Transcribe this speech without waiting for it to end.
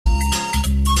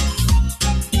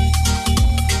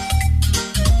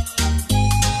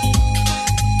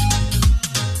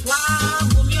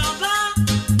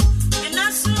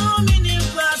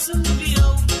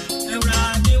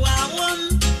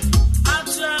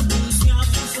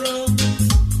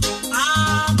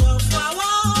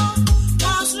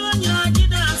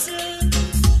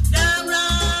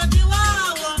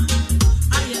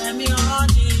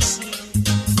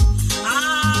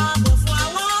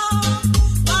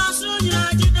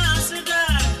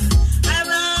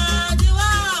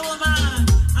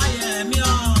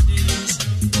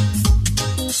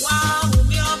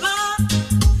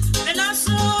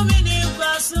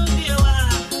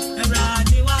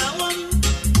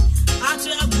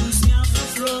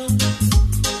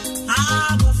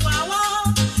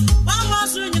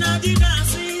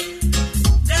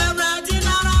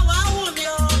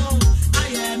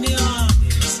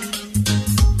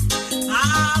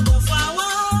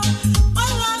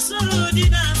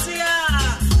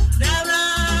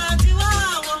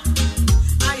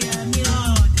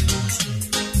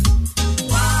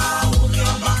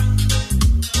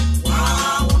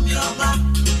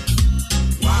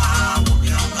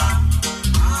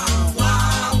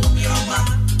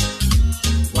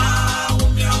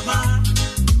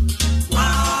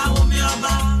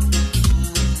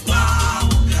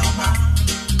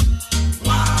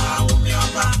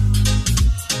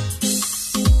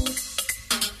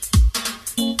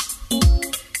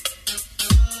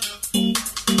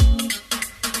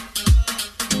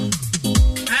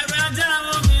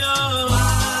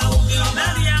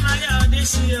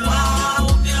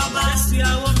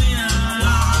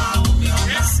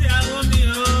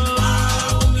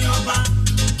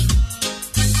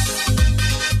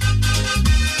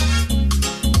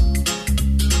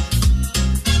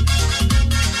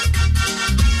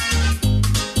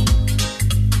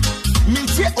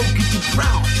Okiti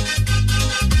Brown.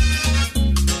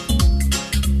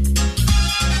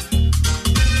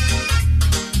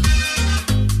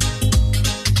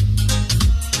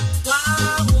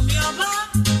 Wow.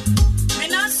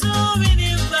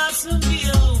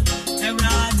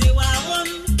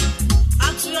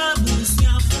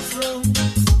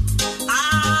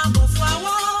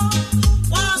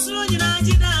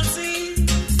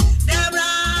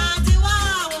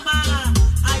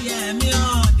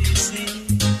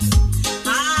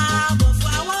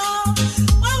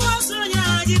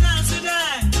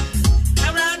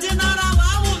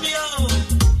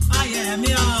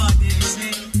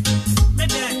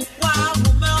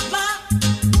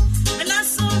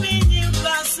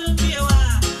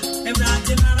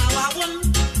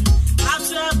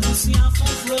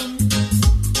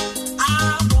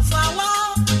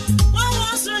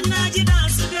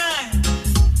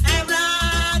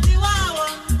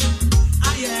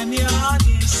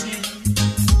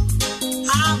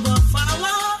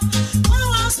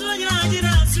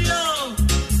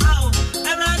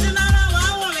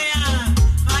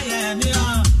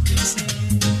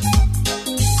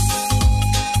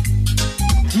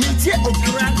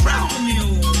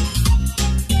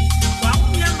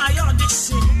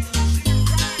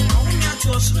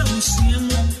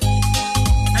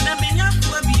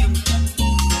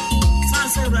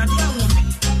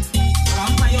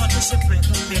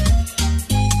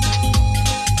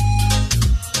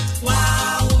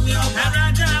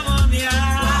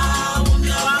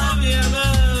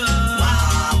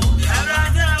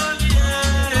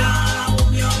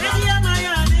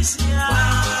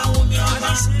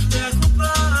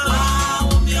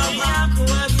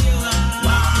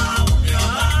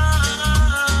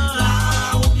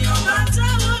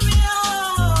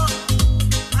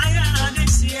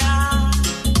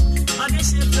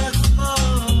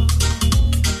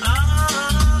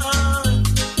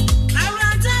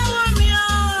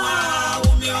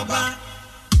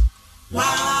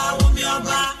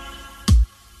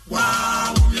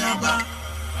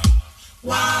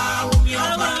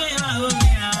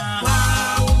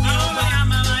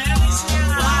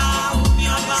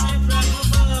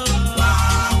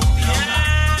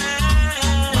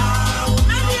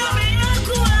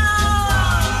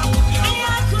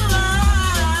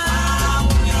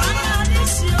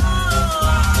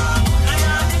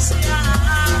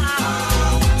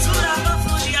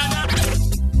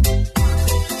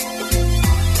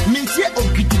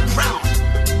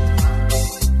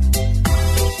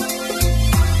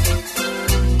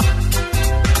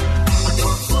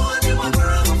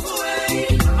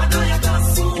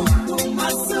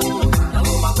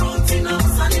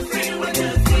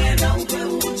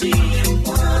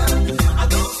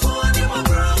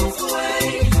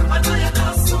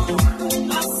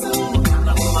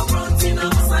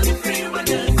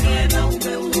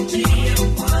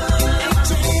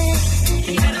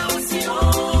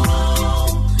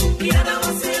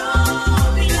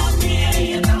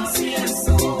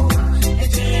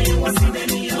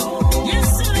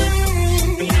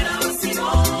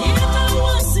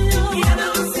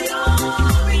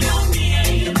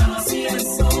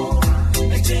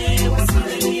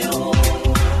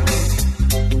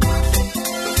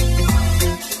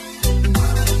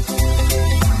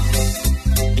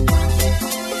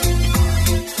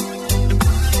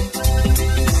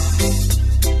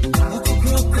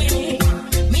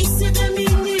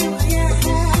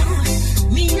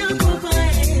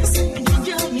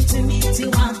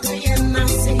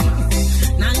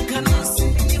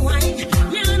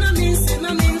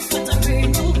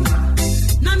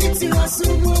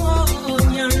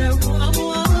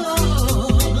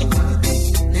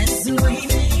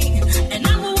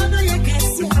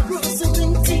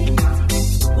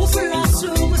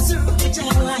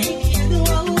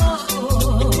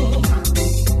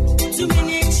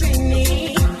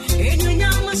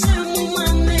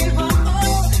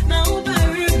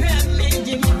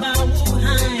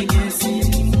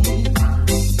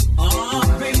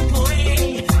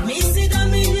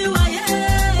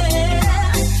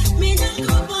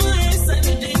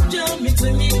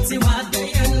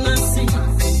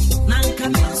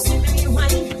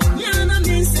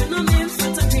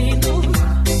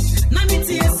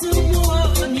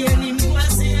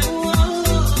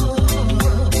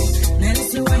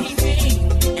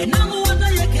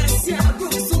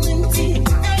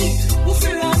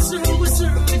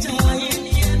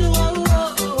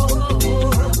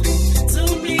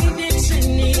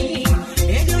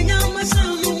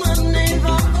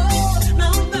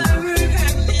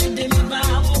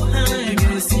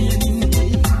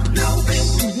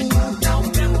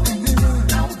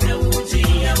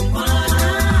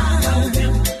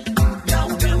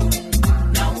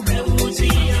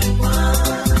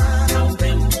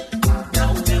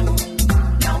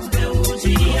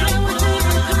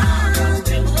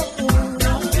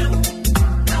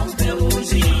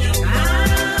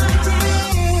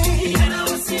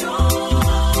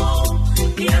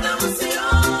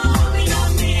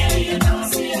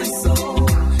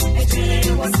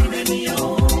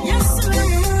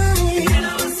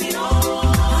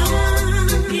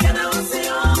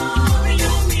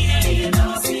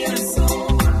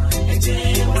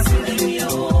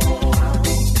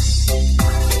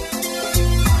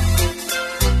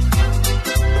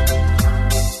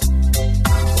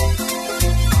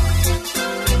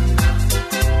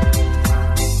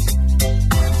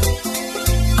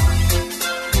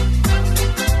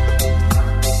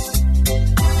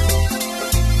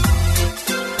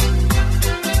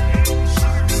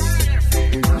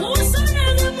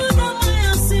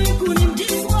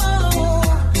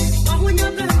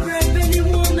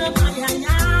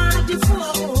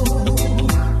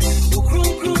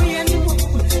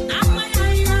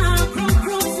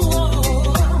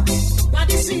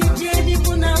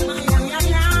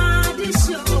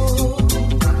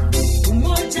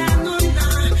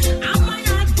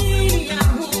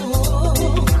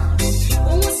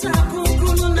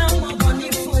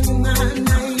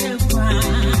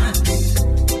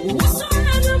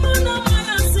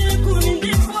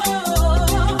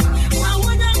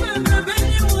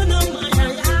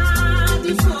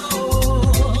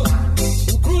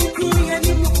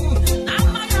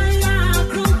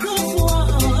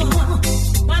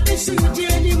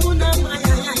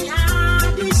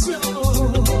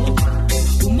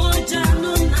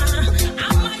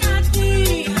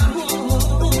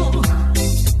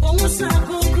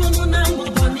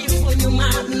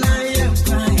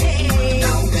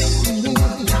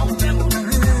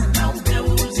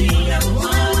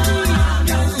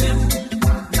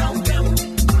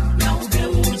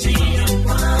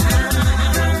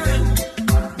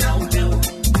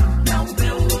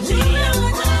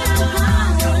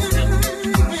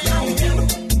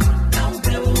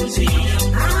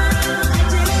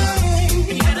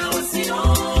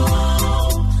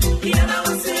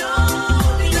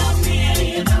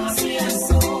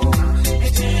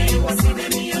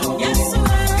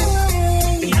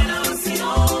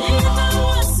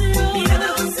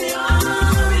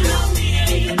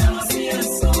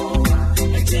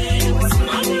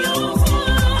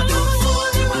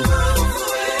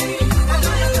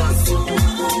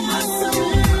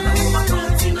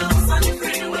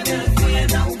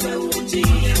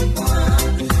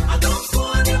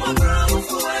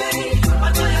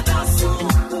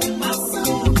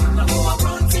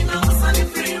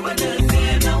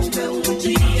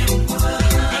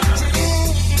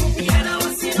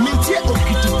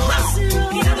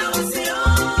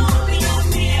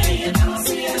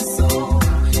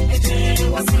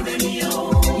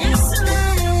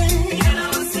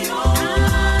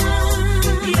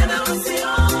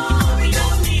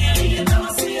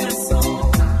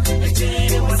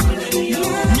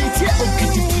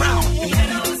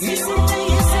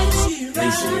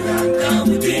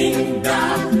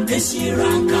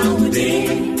 Eshiranka Ude,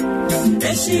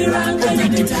 Eshiranka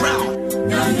Nyameta,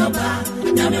 Nanyaba,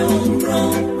 Name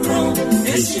Kron,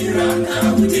 Eshiranka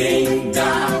Ude, Da,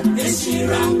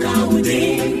 Eshiranka Ude,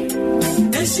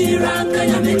 Eshiranka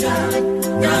Nyameta,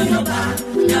 Nanyaba,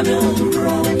 Name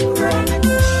Kron.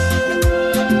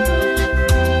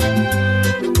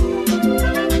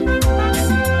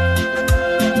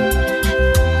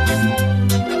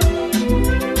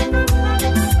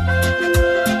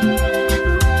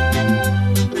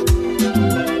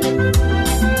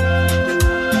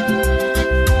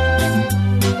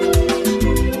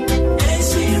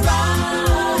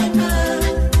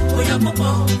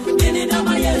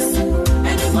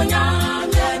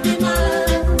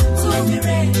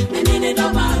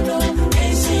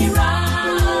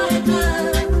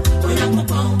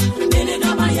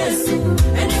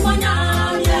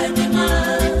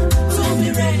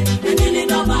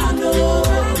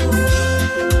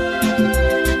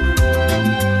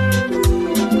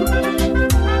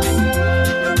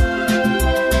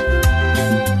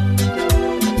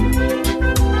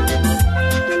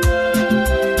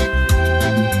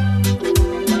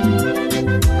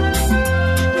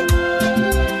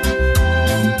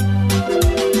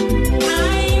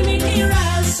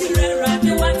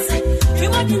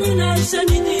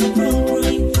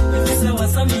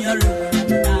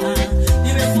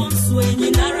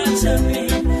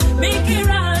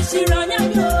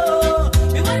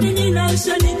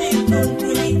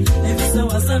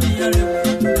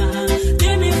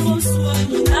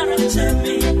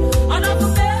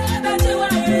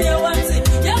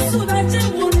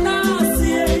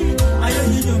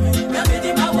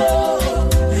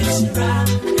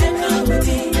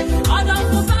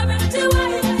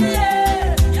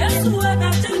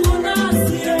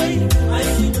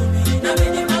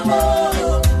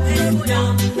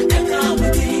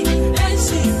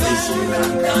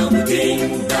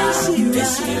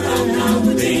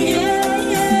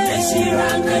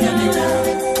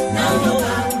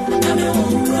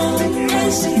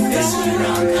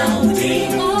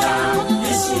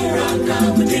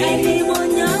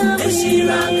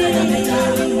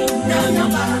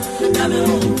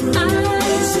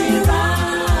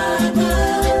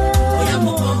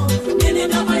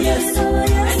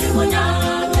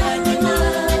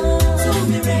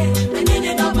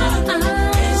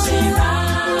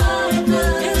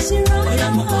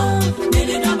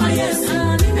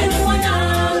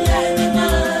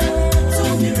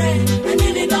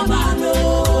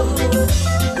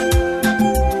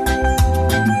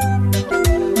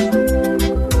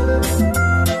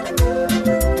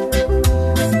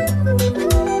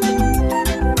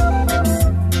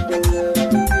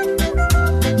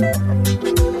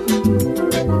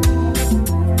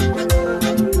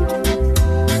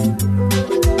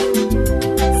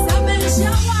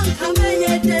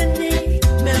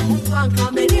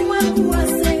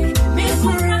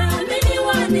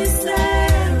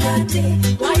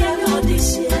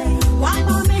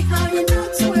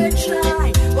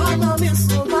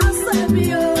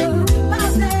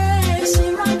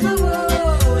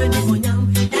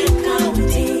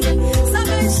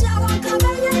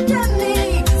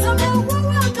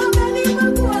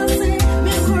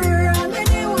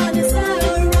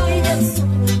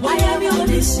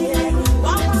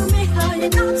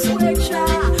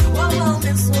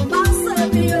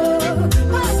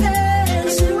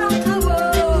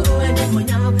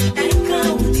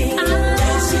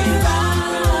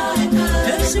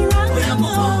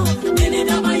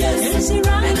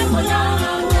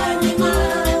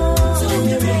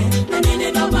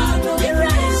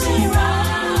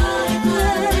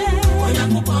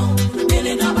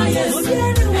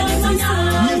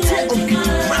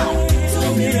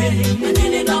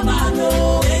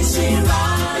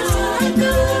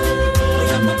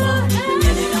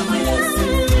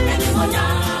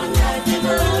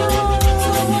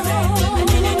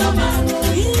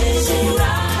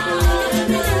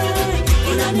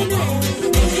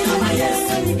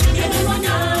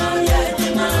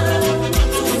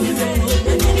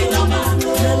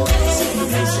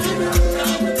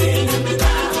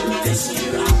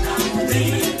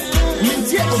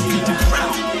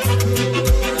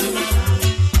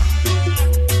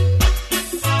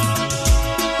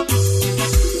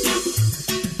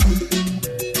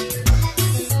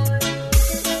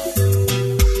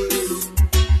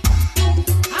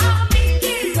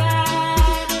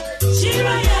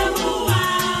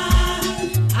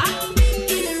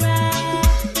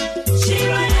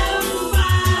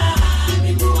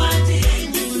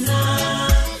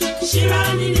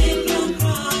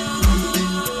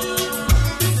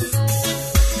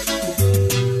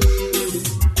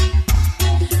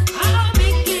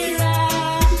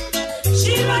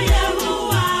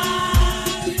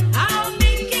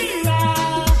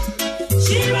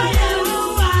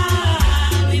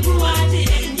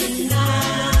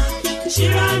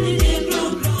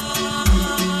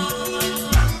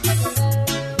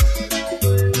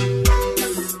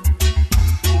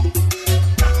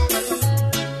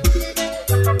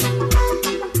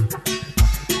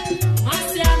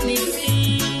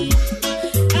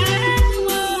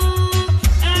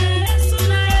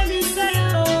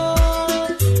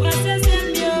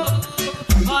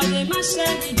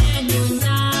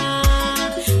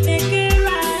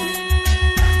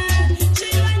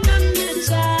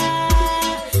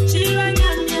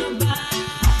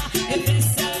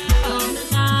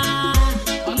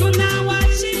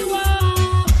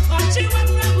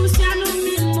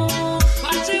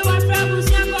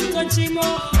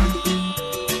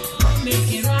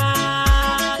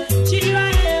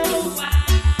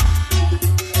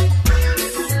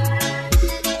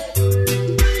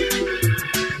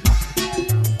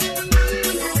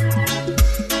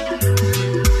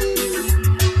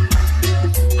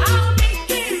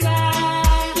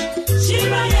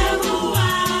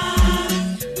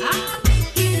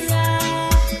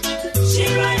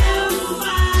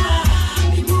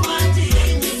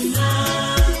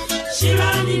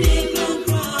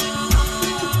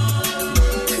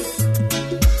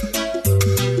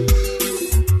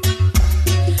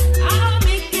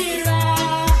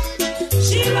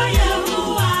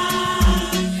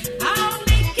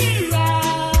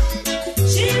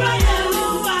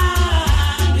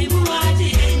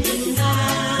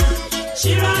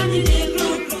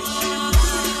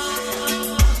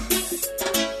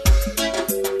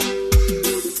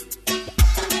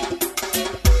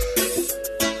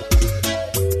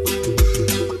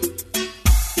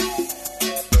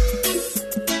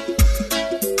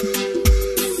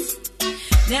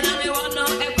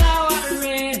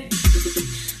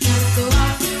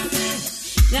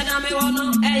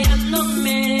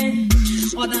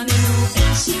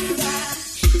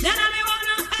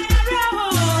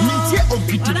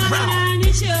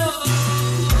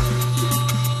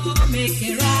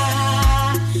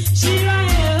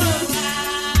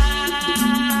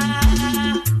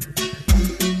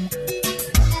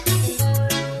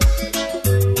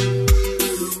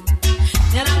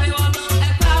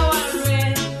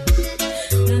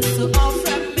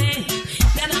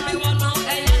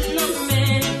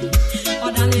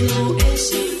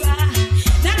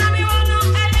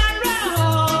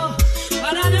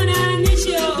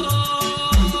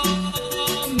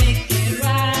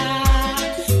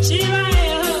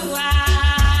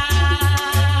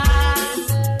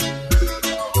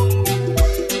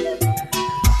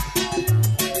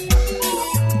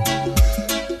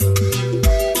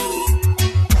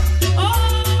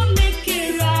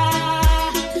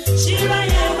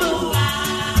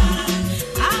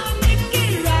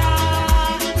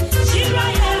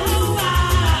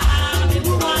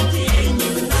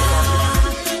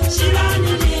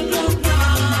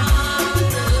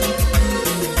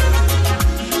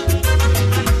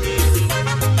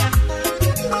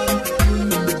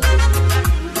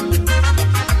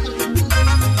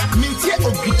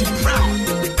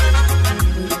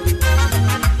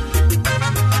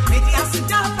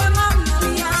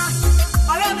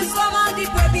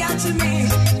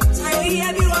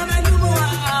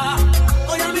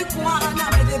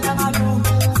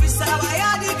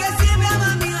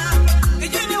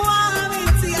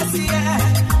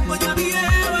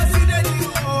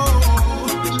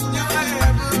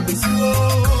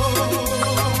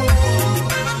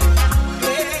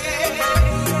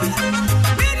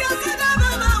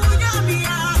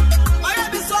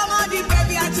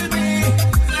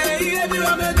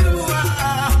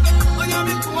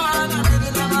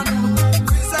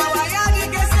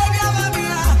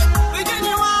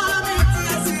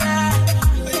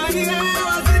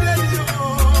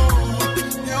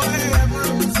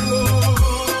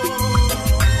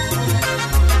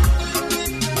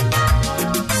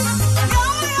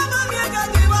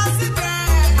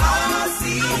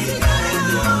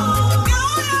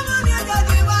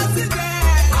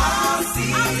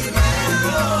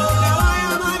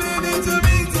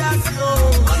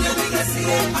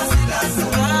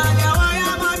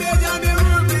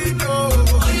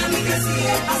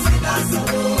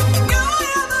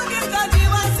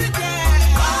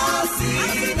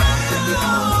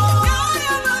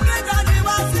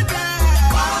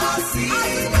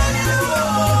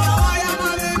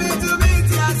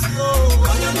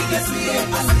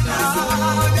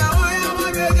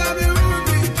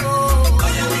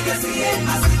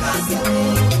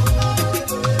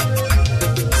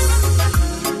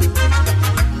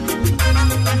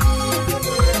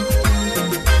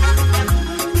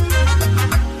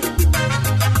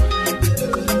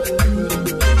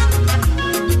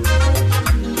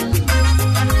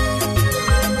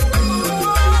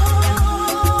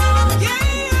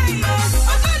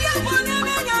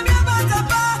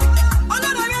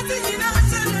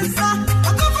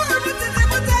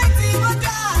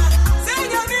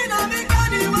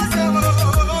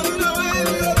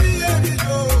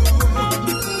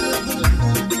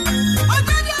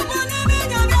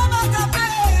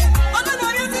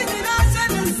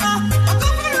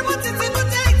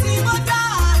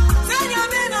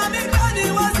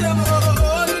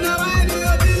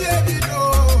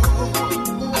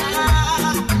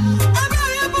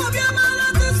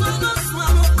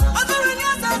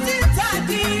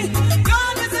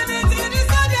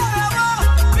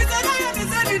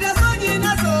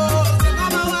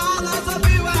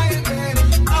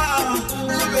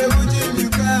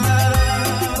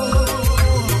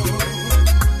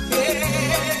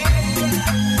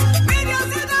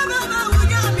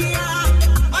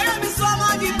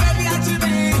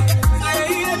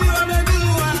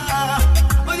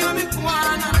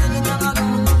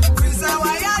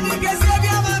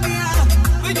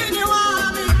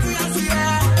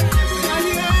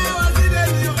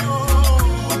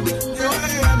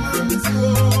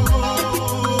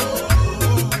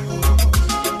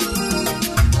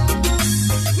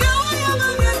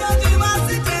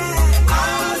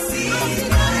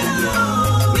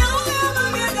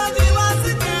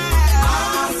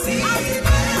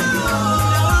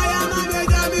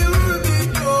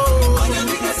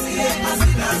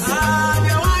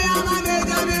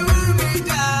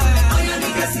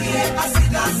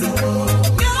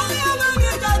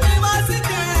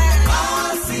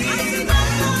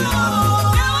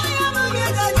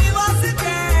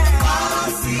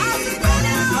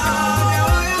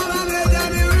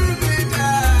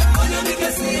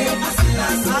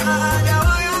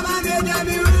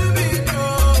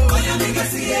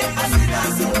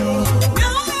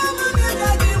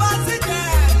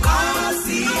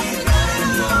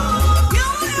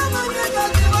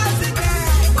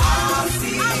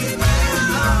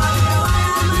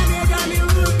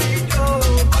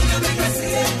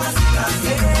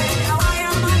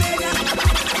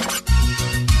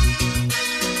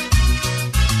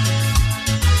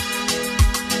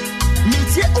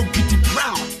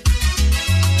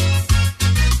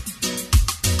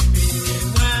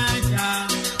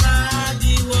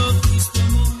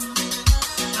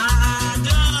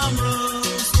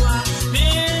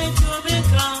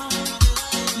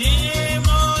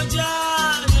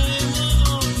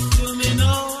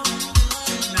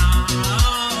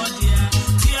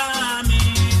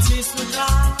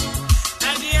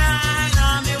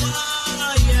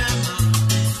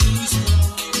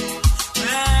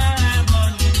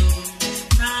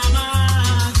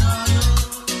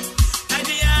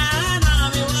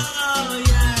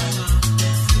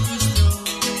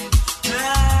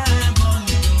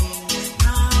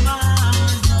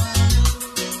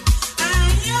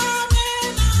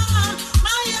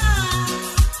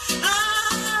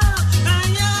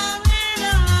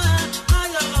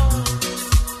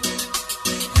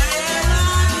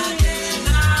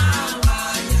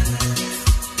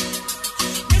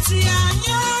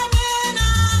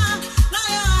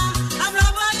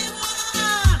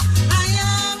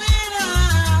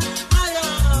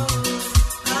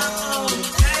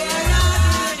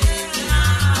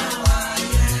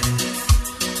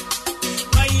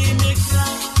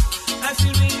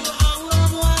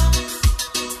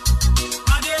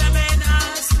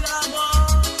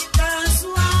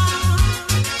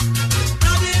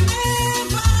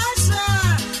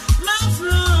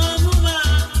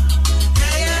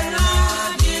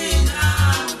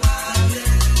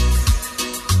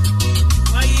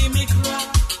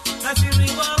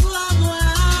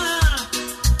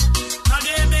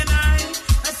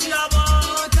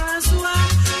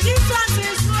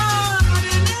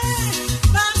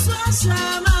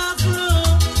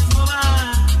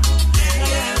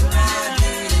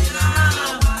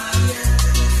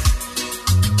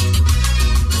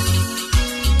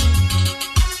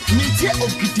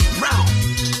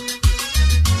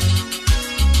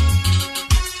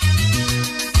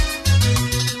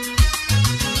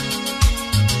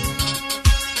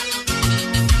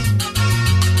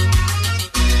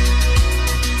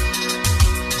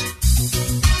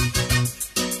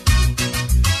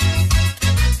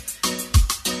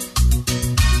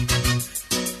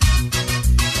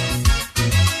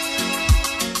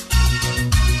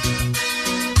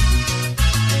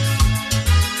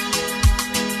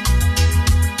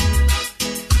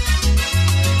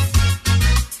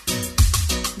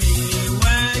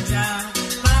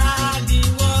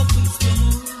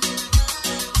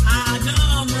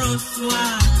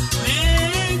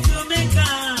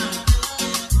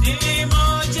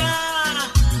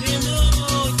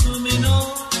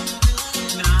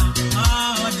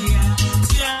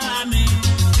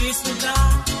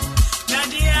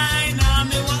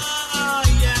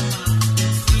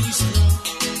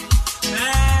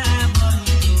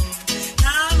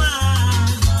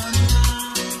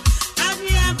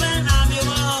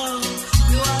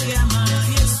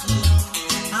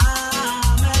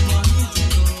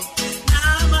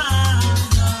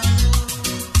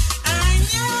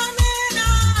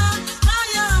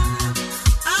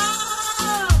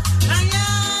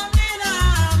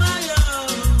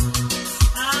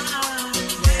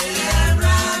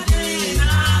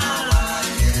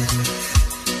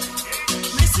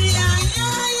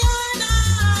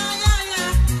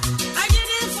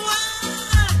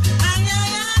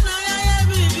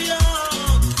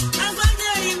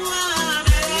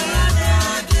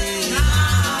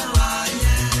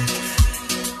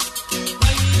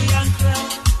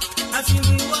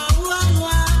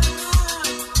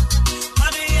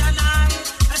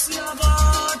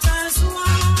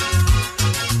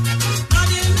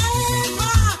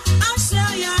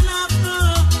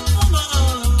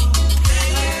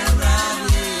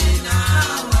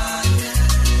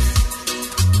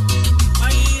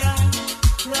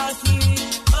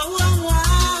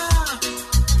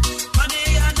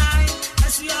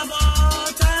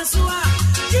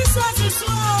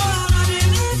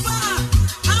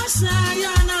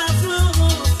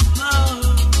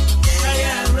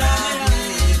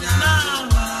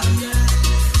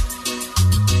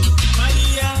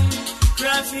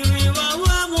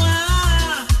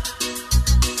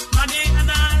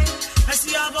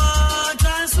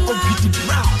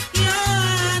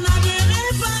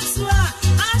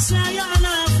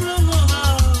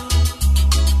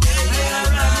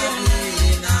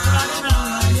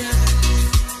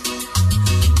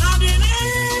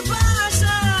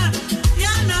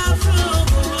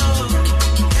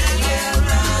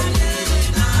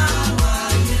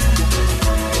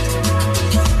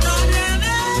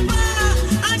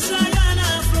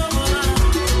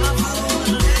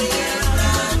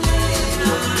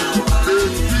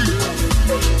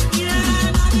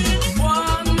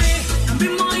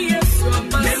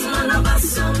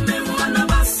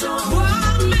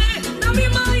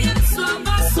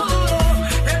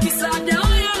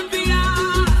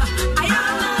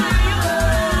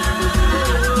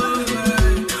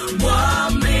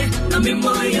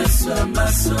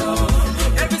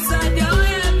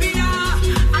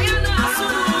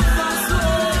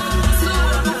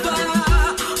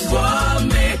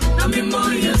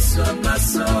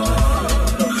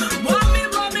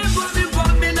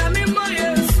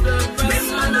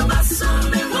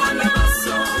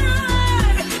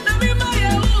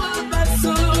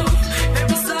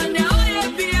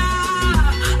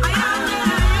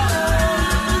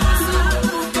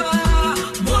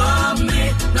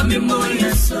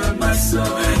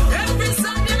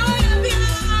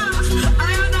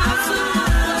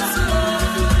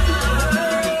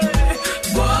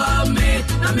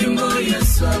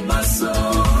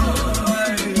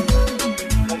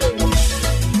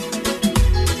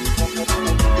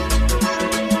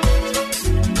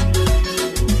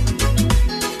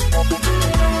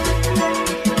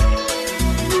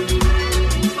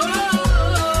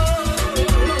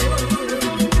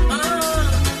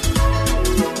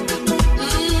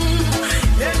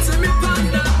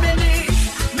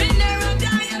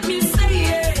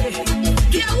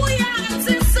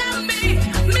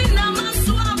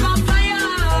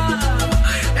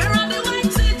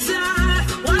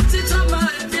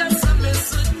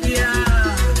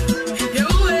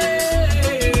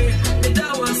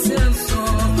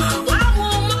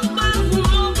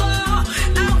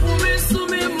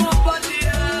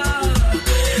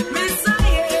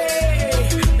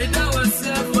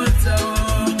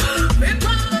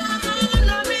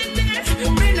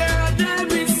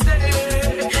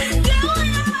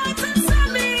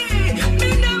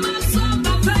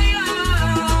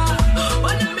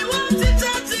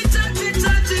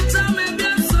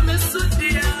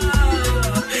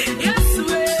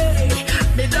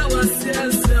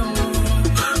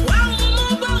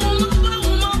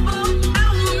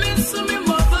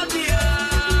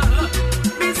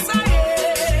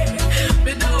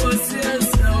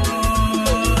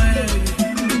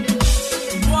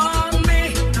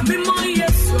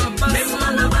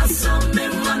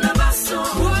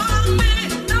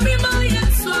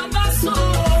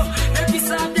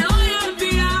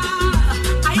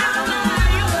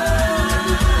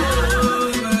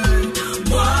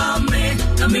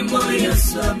 me more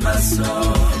yes maso.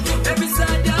 Every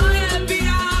side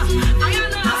I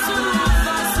am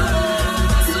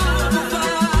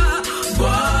so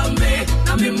me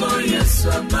na me more yes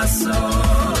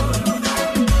maso.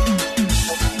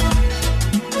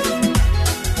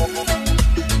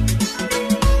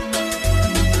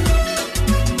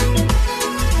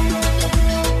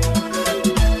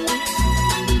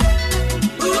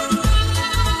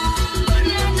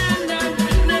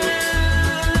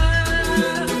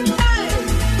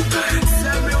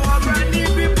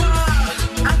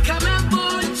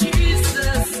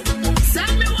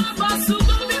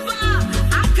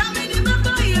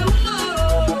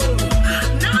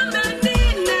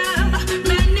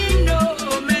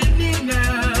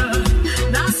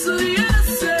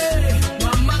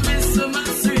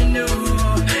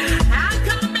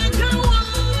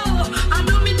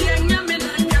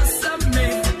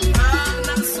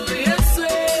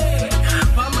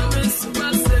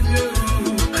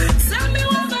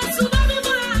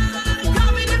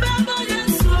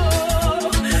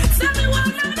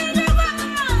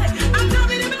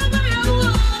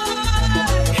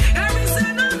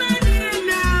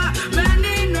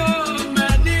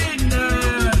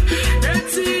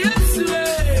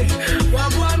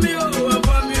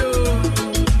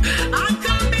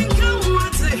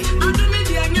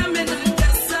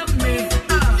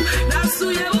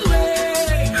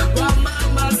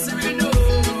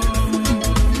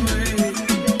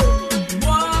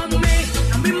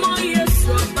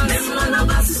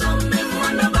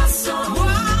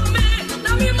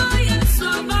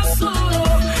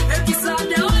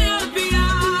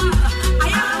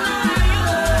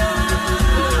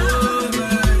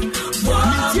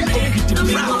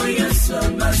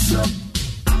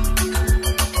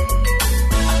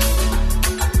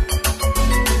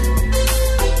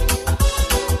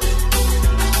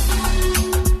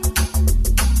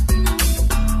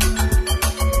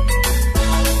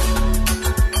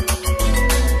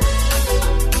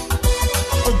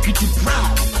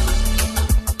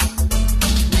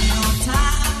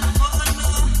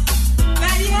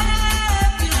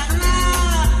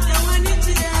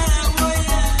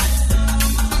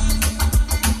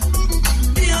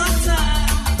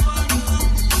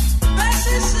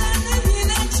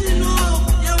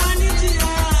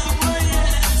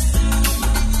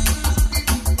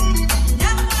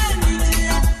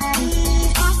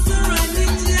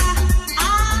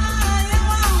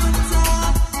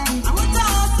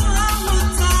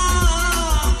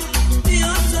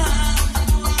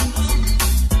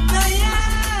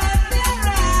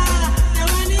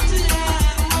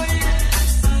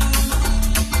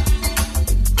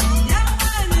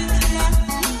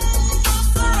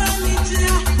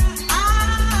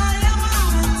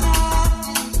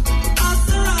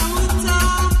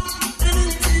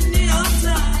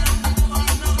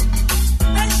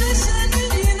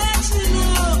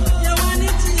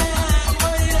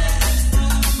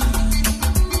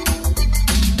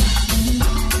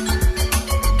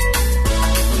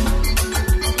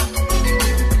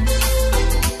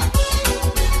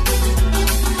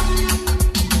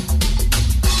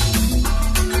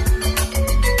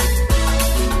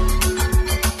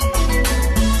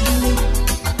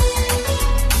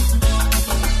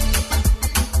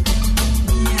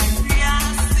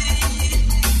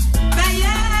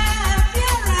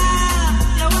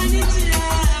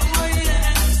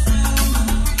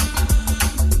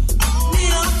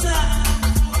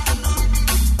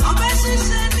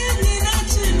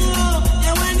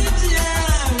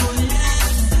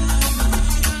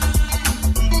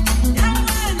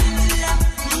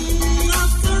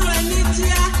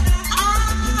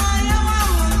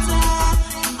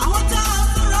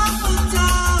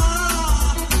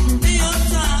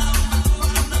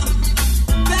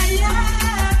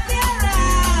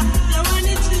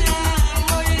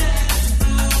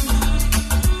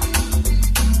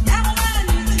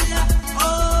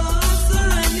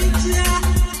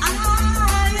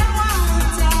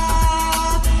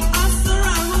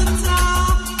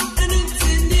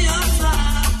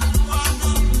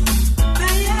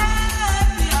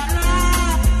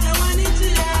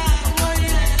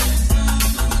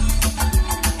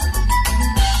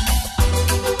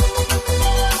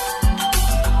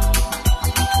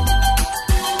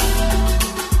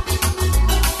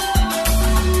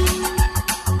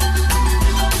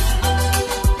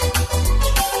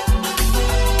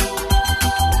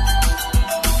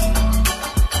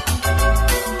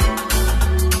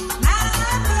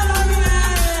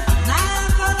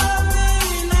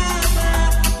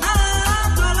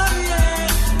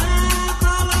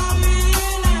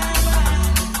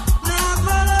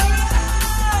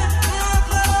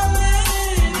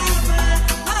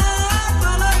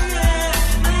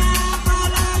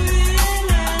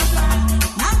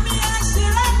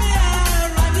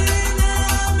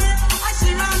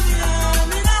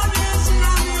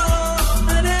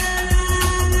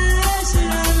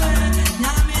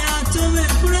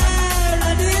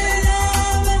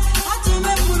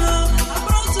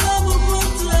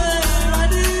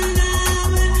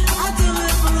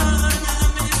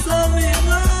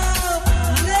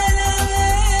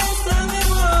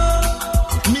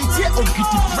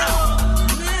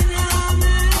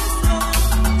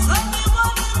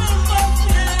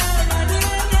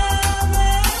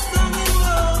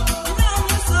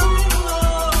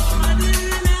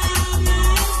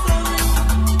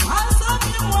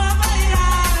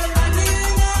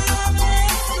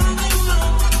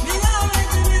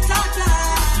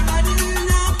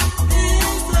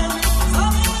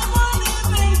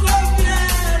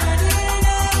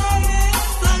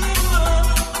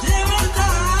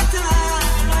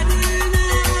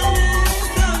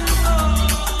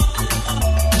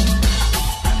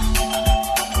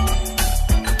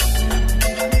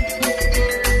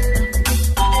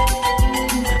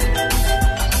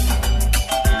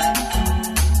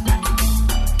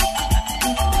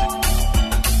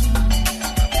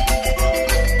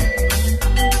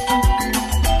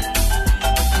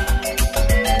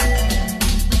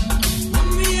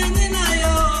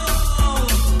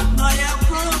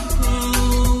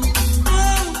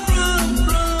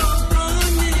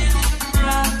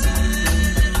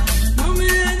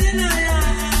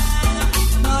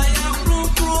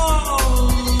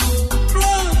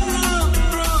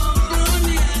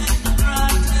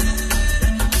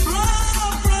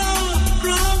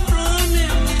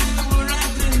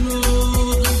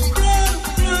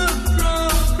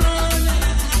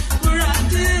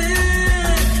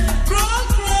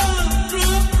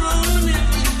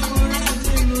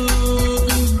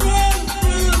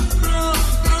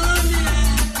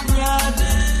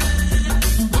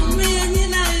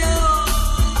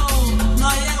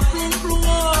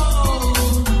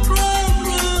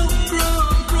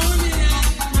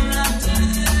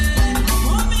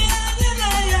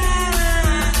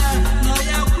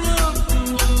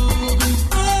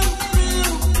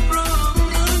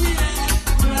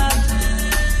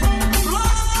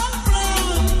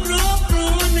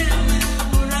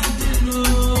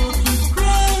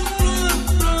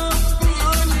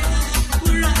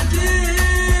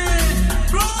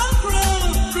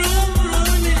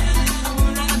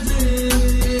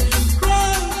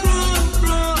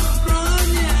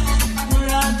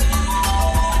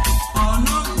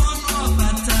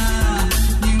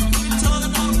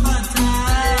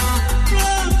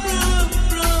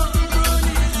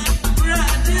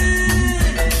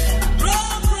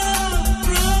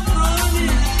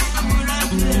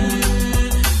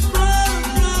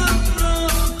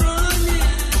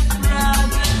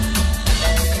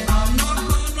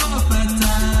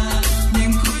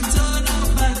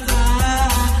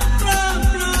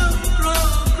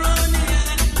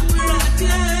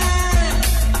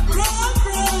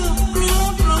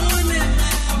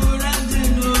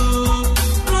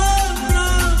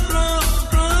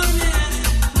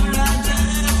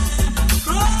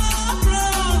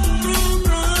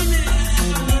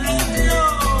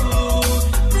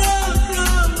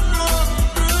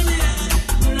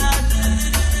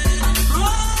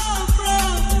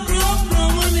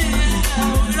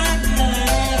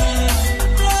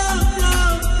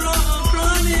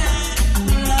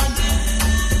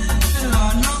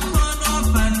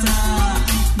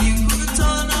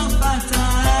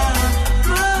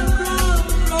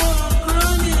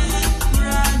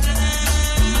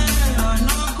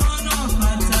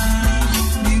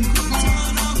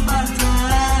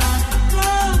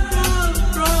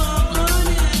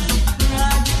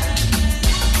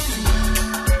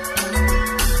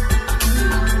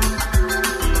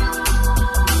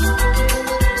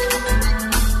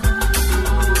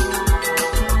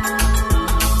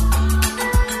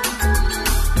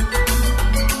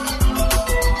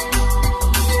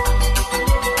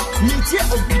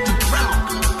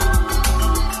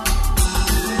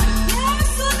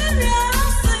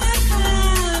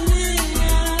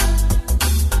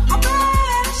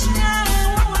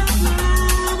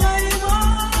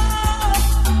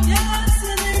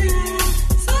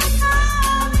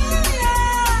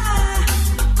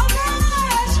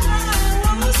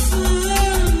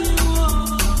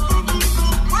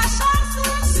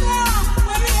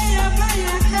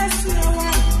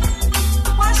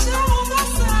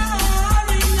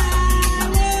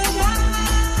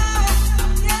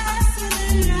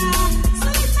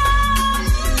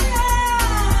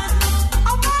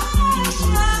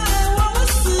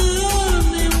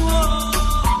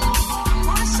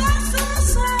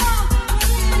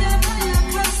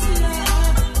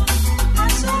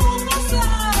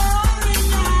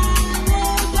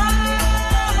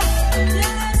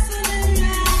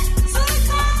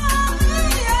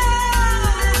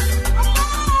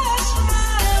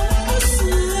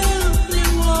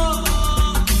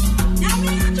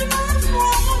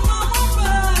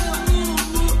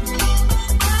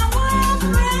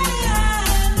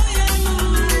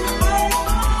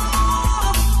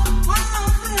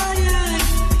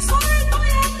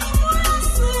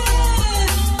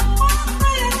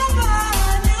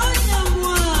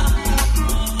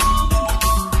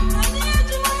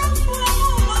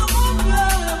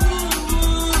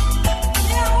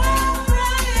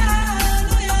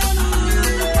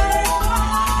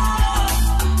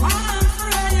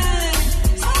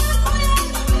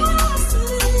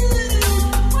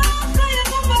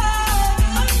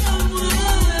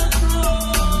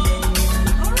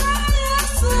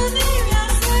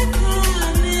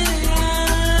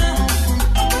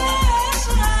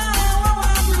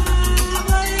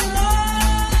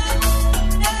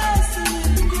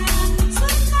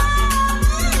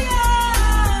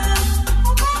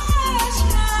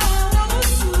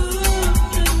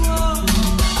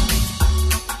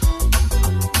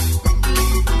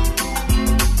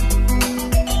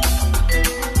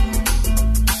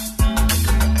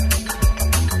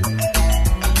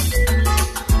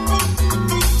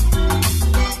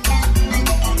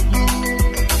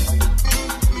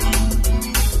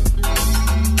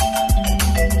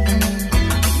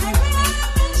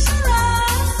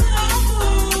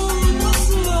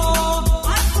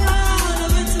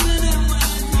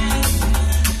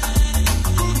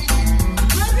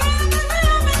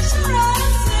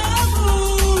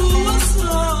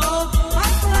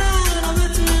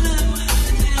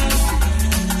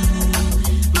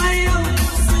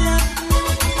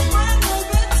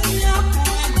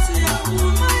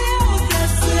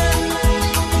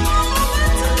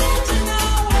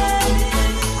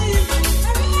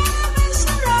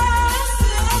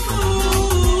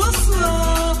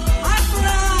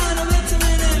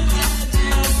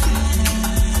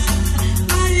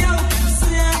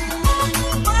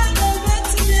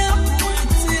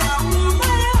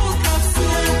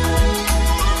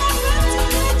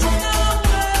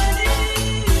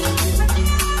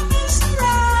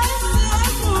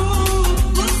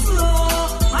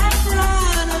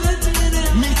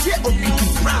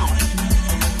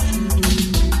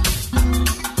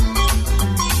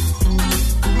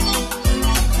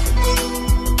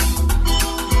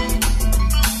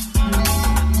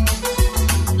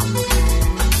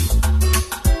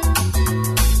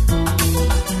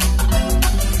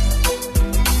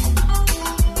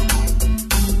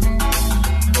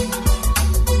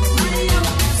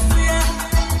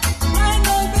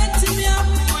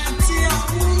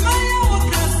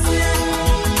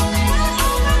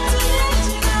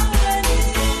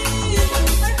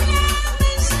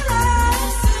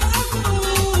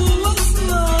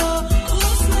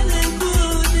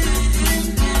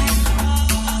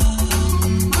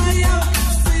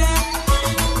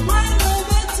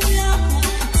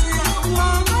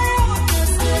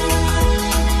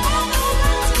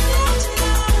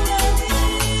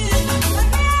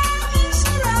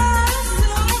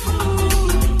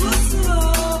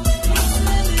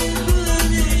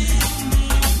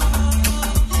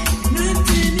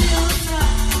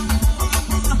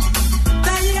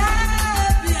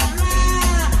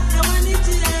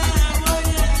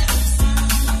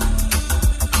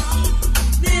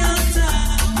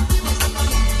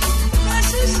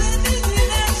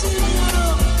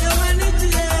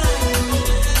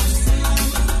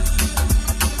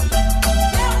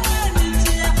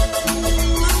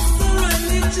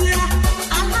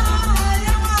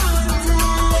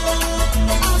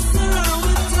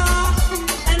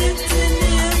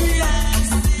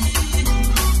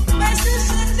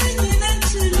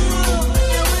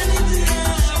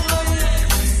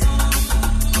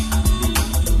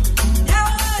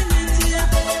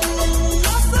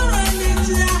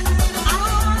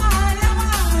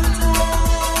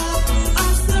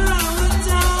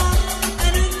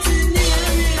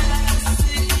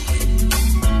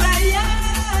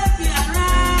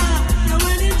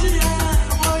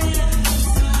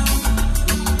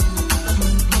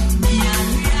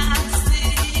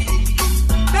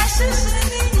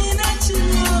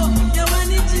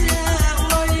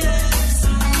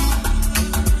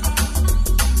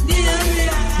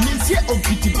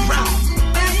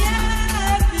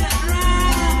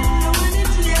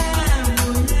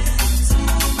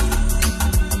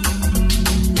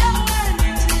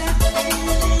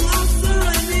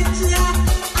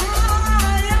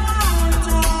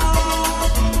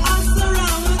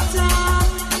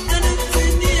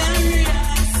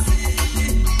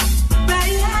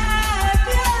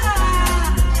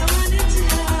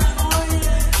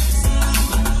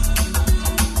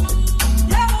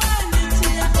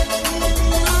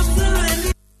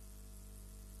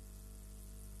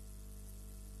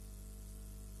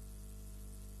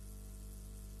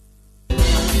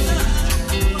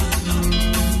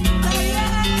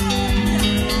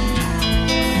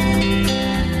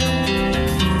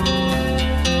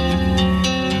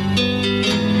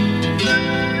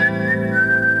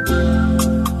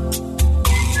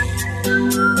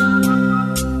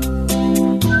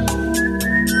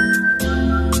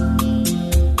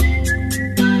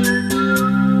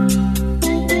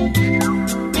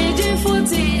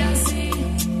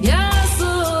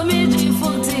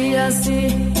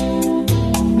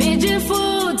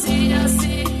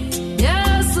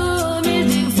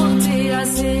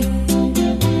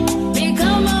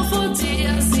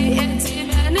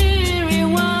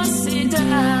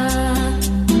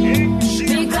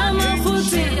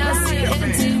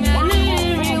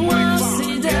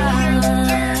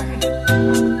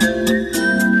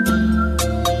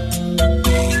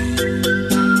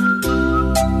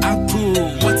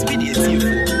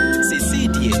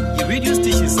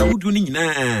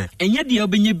 enya dia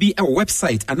obenye bi a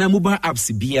website ana mobile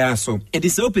apps bia so. It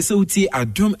is opese uti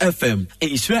Adom FM,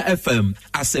 Inshra FM,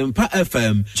 Asempa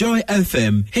FM, Joy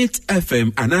FM, Hit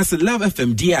FM, and as Love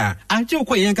FM dia. Ajo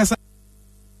kwa yankasa.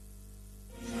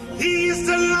 He is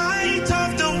the light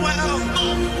of the world.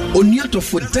 Oniato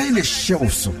for dine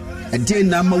shelves. And then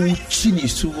Nama Chini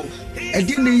so. And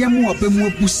then the Yamu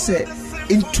Abemu Buse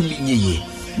into me.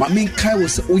 Mamin Kai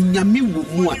was Onyami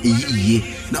Wumua ye,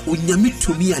 na Onyami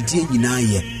to me a dear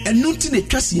Yinaye. And noting a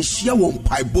trust in Shia won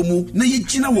Paibomu, na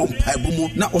Yejina won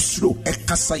Paibomu, na Oslo, a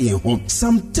Kasaye home.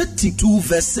 Psalm 32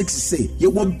 verse 6 say, ye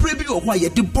were brave or why ye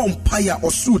de bomb pire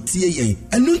or suit ye.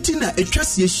 And noting a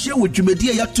trust in Shia with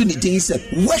Jumedia Yatuni Days,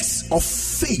 works of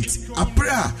faith, a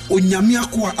prayer,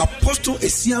 Onyamiakwa apostle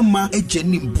Esiama, a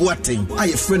Jenim Boating, I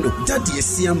a friend of Daddy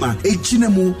Esiama, a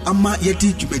Jinemu, Ama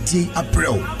Yeti Jumedi, a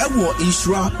prayer, a war in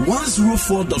Shra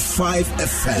 104.5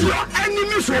 FM. Your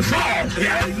enemies will fall.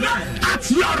 At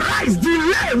your rise,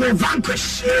 delay will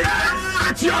vanquish.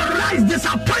 At your rise,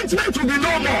 disappointment will be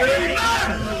no more.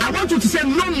 I want you to say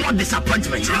no more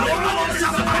disappointment.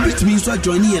 Which means you are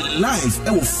joining a live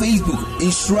on Facebook,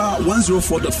 Inshra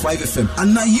 104.5 FM,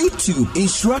 and na YouTube,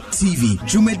 Inshra TV.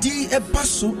 Jumedi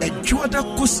Ebaso Ejuada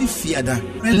Kosi Fiada,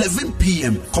 11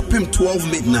 p.m. Kopem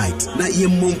 12 midnight. Na ye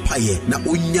Mompaye, na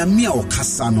Onyamia o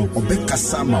Kasano, Obeka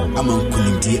Sama,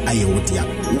 Amankunindi Ayodia.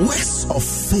 Works of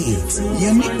faith.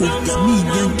 Yani Onyami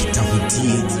Yankita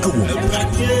Hudie, Awo.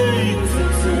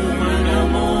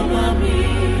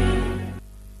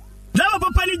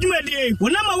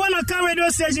 When I'm one car radio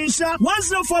station,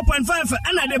 104.5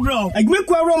 and the bro. I make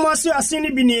a romance you are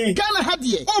seeing Bini. Ghana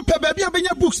Hadie. Oh, baby,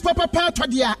 books, Papa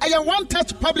Patadia. I am One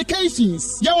Touch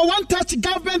Publications. You are One Touch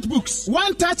Government Books,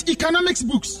 One Touch Economics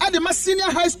Books. At the Senior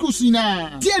High School,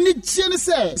 Sina. Diani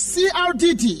Genese,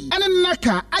 CRDD, and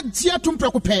Naka, Adjiatum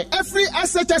Procope. Every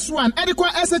SHS1,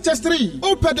 adequate SHS3.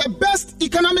 Open the best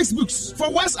economics books for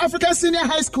West African Senior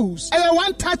High Schools. I am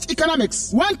One Touch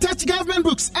Economics, One Touch Government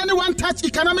Books, and One Touch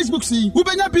Economics Books.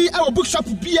 Ubenya be our bookshop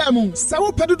BM.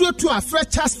 Sawo pedudo to a fresh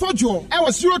chas for Joe. I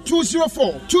was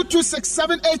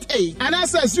 0204-226-788 and I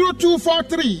said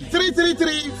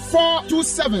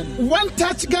 0243-333-427. One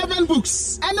Touch Government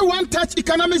Books and One Touch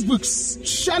Economics Books.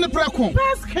 Shani Prakon.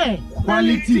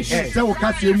 Quality. So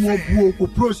kasi mo buo ko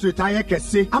prostate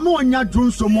ayekese. Ama onya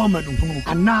dun so mo amanunhunu.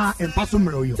 Ana empaso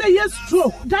mroyo. Say yes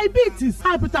stroke, diabetes,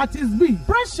 hepatitis B,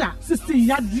 pressure, cyst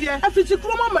yadie, afichi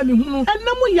kroma manihunu.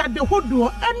 Enamu yade hodo,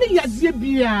 eni yadie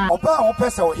bia. Oba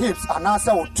opesa o hips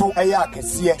anasa o to eya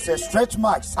akese. Say stretch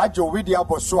marks ajo wedi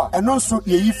aboso a. Eno nso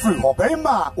yeyi free ho.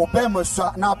 Berima obema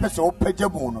so na apesa o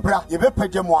pagyamu no. Bra ye be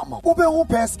pagyamu ama. Obe hu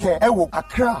peske ewo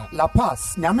Accra, La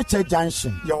Paz, Nyamiche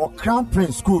Junction. Ye wo Crown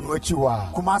Prince School no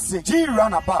Kumasi G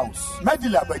Runabout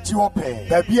Medila Bajiwope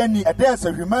Baby any address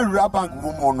of Human Bank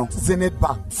Womono Zenith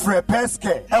Bank Fre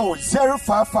Peske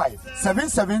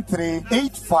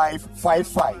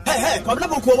 055-773-8555. Hey, come na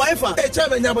boko wife. Hey,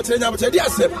 chairman nyabotre di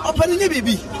asem. Opani ni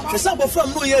bibi. Fesa bo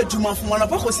from no ye adwuma fo na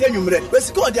bako se anwumre.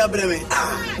 Wesi ko dia breme.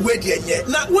 We di enye.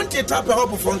 Na wonte tap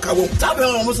help for nka wo. Tap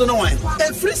help mo so no wan.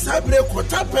 E free cyber ko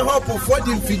tap help for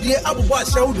di mfidie abubo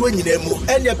ahia wo do nyina mu.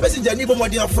 Ene passenger ni bo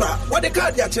modi afra. What the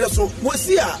card ya kire so.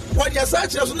 Wosia, what ya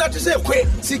search so na say kwe.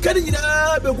 Sika ni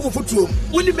nyina be go futuom.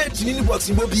 Woni metini ni box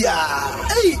mo bia.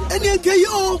 Hey, ene nke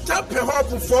yo tap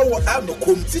help for what am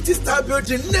kom. City Star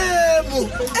building name.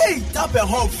 Hey, tap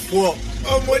help for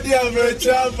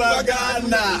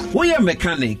we are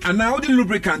mechanic and now the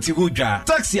lubricant hudra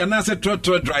taxi and as a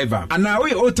trotro driver and now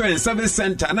we auto and service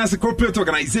center and as a corporate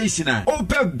organization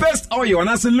open best oil and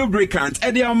as a lubricant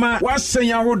ediama washing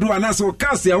ya would do and as a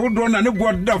cassia would run and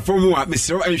board up for more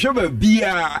Mr. and Shovel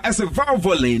beer as a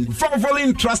Valvoline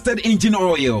trusted engine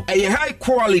oil a high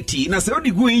quality and as a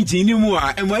good engine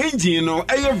and my engine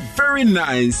a very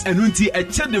nice and until a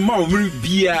check the mom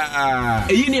beer a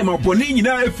name of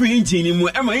Bonina every engine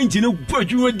Emma engine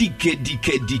budget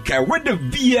dika with the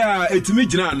beer at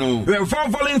Mijano. We have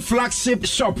Valvoline flagship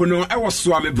shop no I was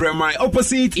Swami Bremai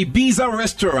opposite Ibiza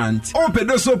restaurant. Open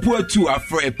the support tour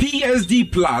for a PSD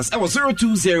plus I was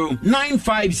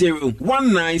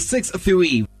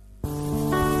 020-950-1963.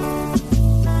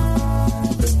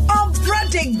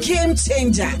 The game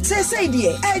changer. Say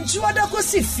dear, Juada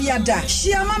Kosi Fiada,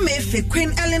 Shiama Mefe,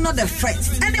 Queen Eleanor the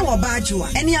First, and our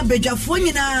Bajua, and your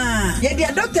Bejafunina. Yet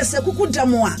the doctor Sekuku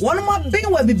Jamua, one more being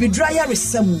will be dryer with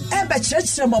some, Eba Church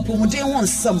Ramopomude won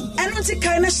some, and not a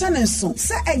kind of Shannon so.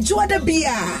 Say Juada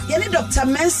Bia, Yenny Dr.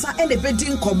 Mensa and the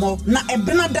bedding como, na a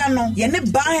Benadano, Yenny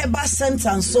Baheba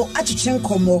sentence so Achichin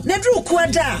como, Nedru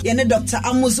Quada, Yenny Dr.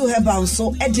 Amuzu Heban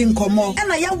so Edin como,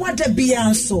 and I Yawada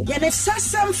Bian so, Yenny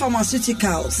Sassam Pharmaceutical.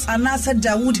 Plus anasa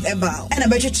Dawood Herbal and a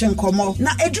better chinkomo.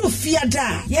 Na Edu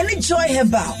Fiada, Yeni Joy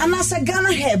Herbal, anasa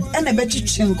Ghana Herb and a better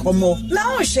chinkomo.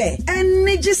 Now she and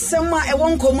Niji Sama e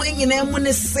won komo in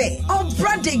Emune say, oh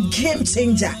brother game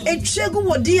changer. A chegu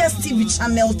wo DSTV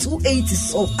channel 280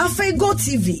 so. Afe Go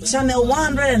TV channel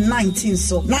 119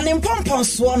 so. Na nimpompon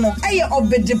swano aye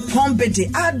obede pombede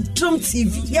Adum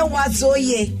TV. Ye wazo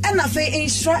ye and afe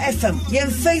Instra FM. Ye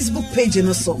Facebook page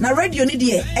no so. Na radio ni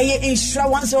die aye Instra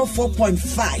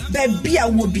 104.5. Bebia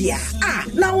wobia. Ah,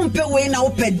 na umpe we na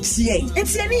upedie.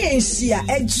 Enti ani enhia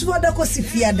ejuada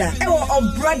kosifiada. Ewo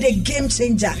obra the game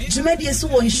changer. Jumedi so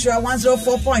wo Instra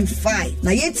 104.5.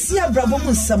 Na yetia brabo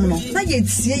mu nsam no. Na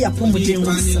yetie ya pomuden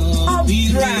mu nsam.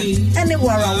 Obra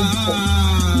anywhere awupo.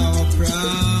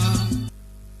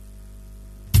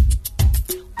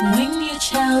 When your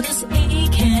child is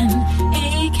aching,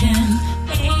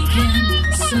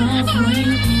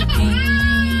 suffering in pain.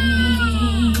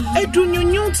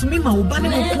 Edunyunyu to me ma ubane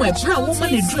mo ko ebra woman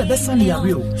edu ebesa ne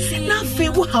yare o. Na fe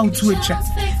wo how to atwa.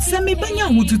 Se me banya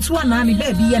hututu ana ne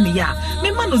ba bi ye ne ya.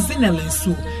 Me ma no zinel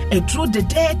nso. Edro de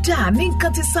deda ne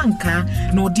nkate sanka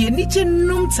na ode anije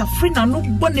num tafri na no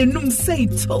bonenum sei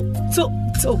to.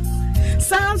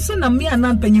 Sanso na me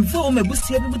anan panyimfo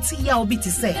mebusia bi buti ya obi ti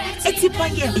say etipa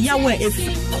ye yawe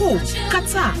cold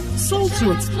kata sore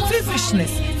throat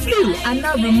feverishness flu and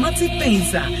now rheumatic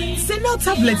pains senal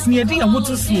tablets near the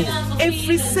amotosu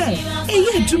every say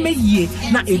eye edume ye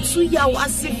na etu yawo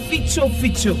ase feature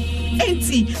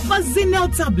enti mazinel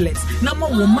tablets na ma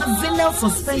wo mazinel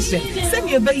suspension send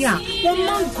be ya wo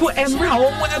manko emra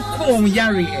wo ko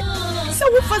yare so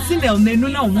wo fazinel nenu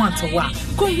na want wa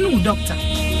go no doctor.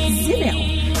 Zinel,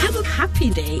 have a happy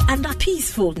day and a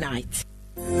peaceful night.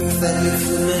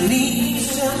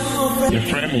 Your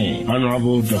friend,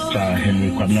 Honorable Dr.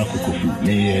 Henry Kwanakokofu,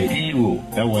 the EO,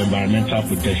 our Environmental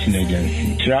Protection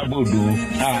Agency, Trouble do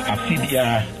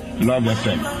Afidia. Love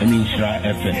FM, and Insra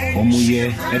FM,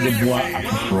 Omuye, Edeboa,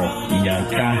 Afro,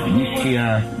 Yanka, Nisia,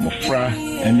 Mofra,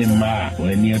 and the Ma,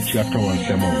 when near Tiato and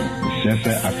Samo, the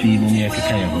Sessa, Afi, Munia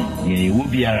Kakayaho, Ye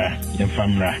Wubiara,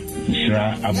 Yafamra, Insra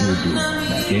Abudu,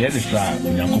 Yedisa,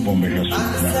 Yakopo Mejosu,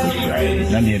 Israel,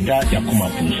 Nania, Yakuma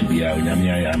Pushubia,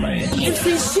 Yamia Yamae. If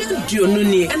we should do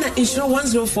Nuni and Insra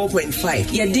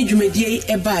 104.5, Yadijumedi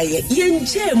Ebaye,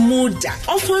 Yenje Moda,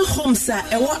 often Homesa,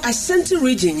 Ewa Ashanti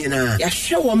region,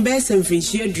 Yasha and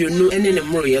Finchia Dunu and in a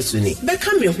Moriasuni.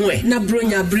 Become a way,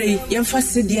 Nabronya Bray,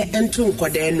 Yanfasidia and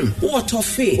Tunquadenum, or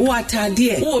toffee, or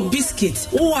tardier, or biscuits,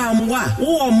 or amwa,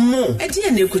 or more. A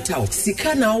dear Nikutao,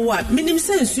 Sikana, what minim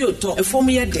sense you talk a 4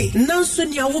 year day. Now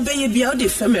soon ya will be a beauty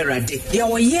femera day.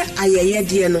 Yawa ye, aye,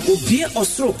 diano, or beer or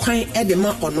so quite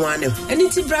edema on one. And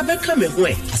it's a brother come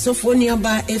away. So for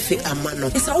nearby Efe Amano.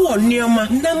 It's our nearma,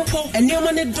 Nampo, and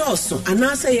Nearman Dorso, and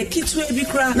answer a kids will be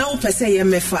cry now per se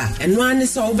mefa, and one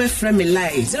is over from me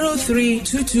live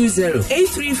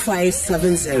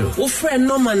 03220-83570. O friend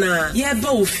no mana, ye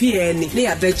bo fear ni ne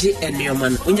abeji and your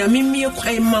man. Unyamimi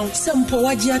kwai mount, some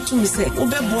powaji to me say,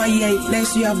 Obeboy ye,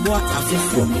 nice you have bought a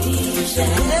full.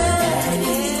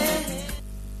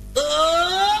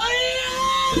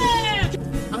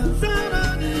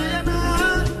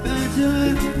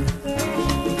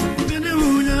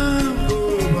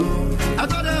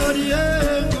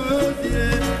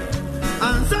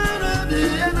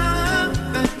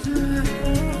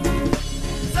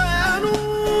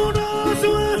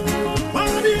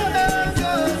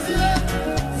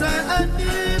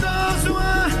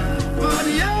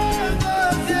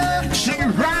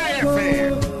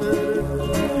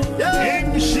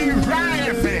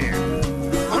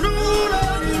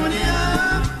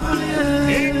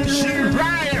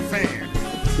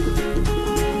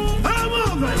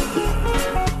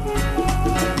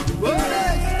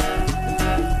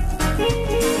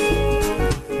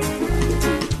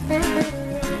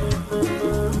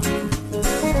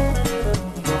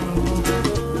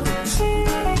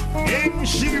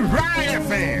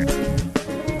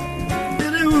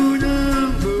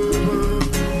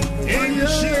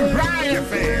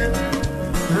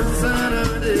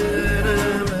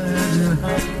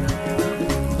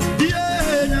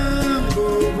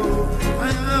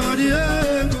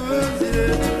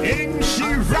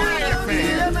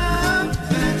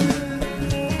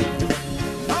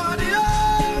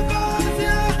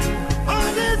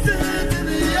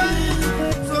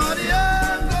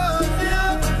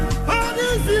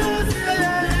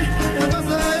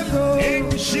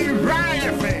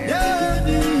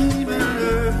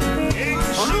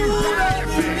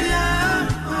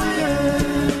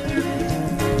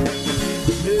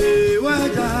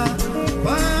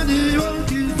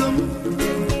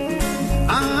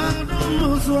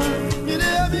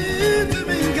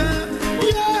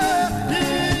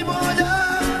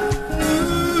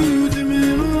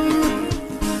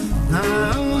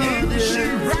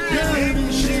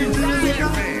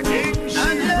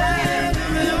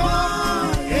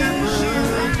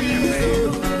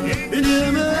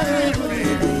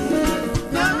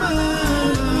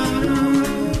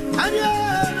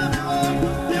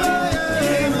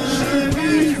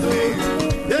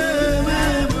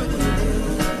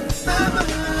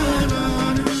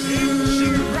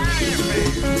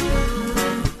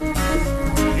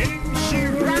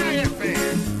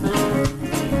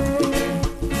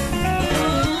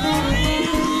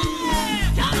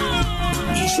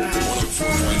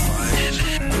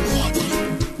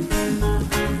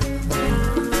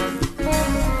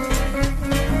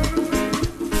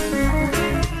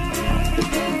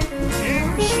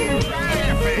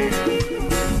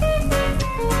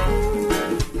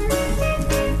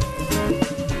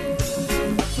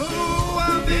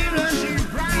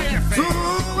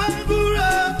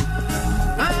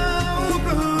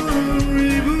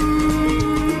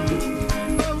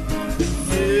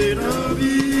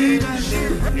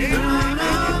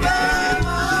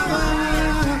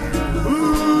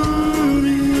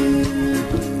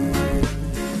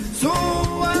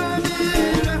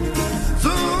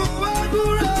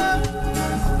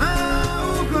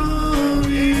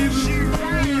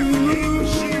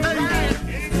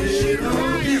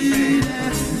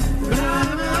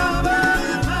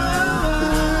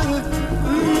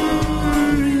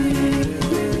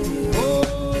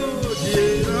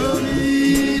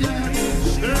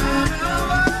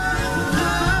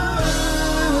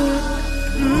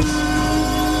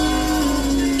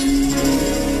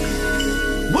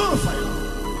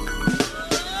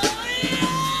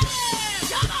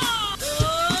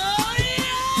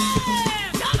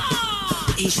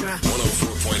 Isra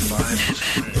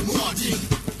 104.5.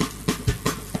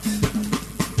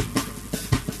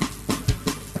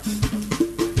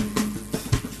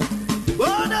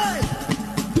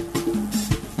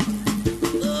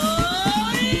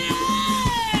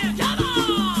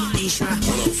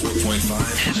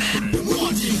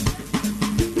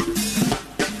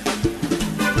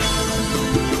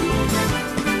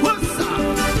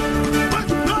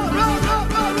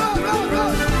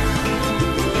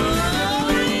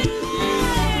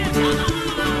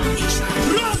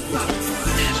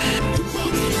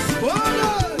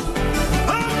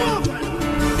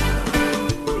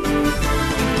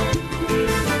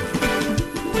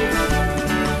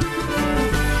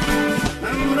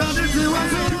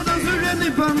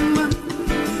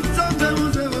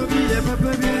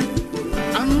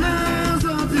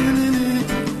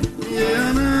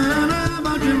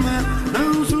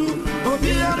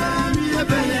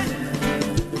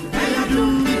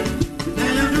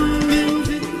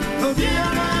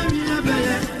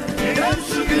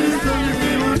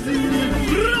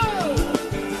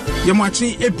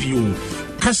 Yamachi ebio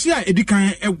Kasia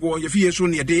edikan ewo yefi so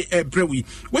ne de ebrewi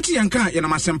wati yanka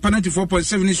yanama sempa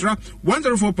 94.7 Isra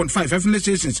 104.5 FM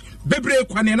stations bebre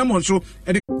kwane na monso.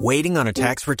 Waiting on a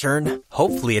tax return?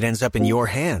 Hopefully it ends up in your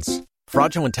hands.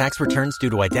 Fraudulent tax returns due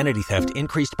to identity theft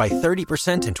increased by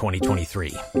 30% in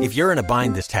 2023. If you're in a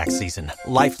bind this tax season,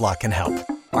 LifeLock can help.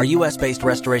 Our U.S.-based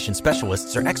restoration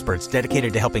specialists are experts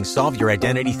dedicated to helping solve your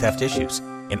identity theft issues.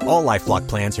 And all LifeLock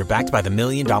plans are backed by the $1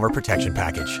 Million Protection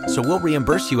Package. So we'll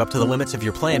reimburse you up to the limits of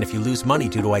your plan if you lose money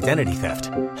due to identity theft.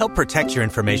 Help protect your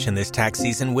information this tax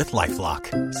season with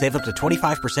LifeLock. Save up to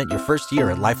 25% your first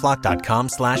year at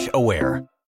LifeLock.com/aware.